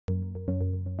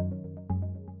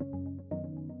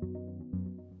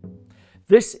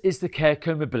This is the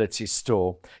CareCo Mobility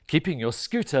Store, keeping your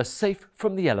scooter safe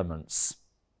from the elements.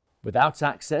 Without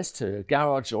access to a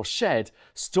garage or shed,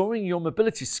 storing your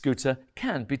mobility scooter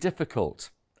can be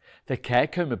difficult. The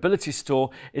CareCo Mobility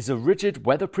Store is a rigid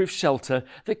weatherproof shelter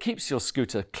that keeps your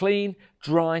scooter clean,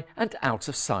 dry and out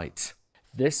of sight.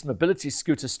 This mobility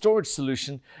scooter storage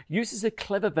solution uses a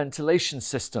clever ventilation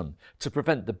system to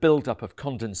prevent the build-up of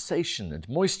condensation and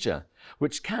moisture,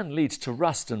 which can lead to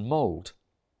rust and mould.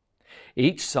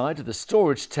 Each side of the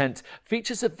storage tent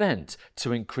features a vent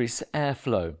to increase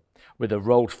airflow, with a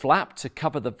rolled flap to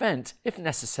cover the vent if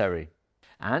necessary.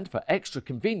 And for extra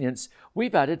convenience,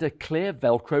 we've added a clear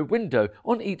Velcro window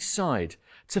on each side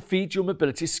to feed your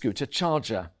mobility scooter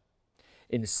charger.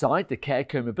 Inside the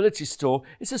CareCo Mobility Store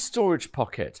is a storage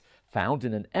pocket found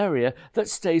in an area that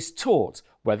stays taut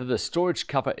whether the storage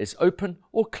cover is open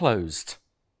or closed.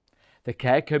 The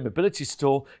CareCo Mobility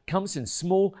Store comes in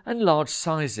small and large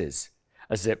sizes.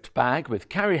 A zipped bag with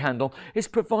carry handle is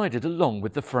provided along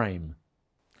with the frame.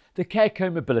 The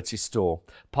CareCo Mobility Store,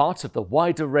 part of the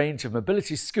wider range of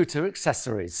mobility scooter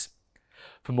accessories.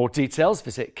 For more details,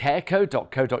 visit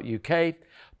careco.co.uk,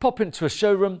 pop into a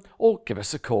showroom or give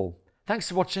us a call. Thanks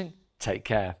for watching. Take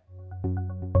care.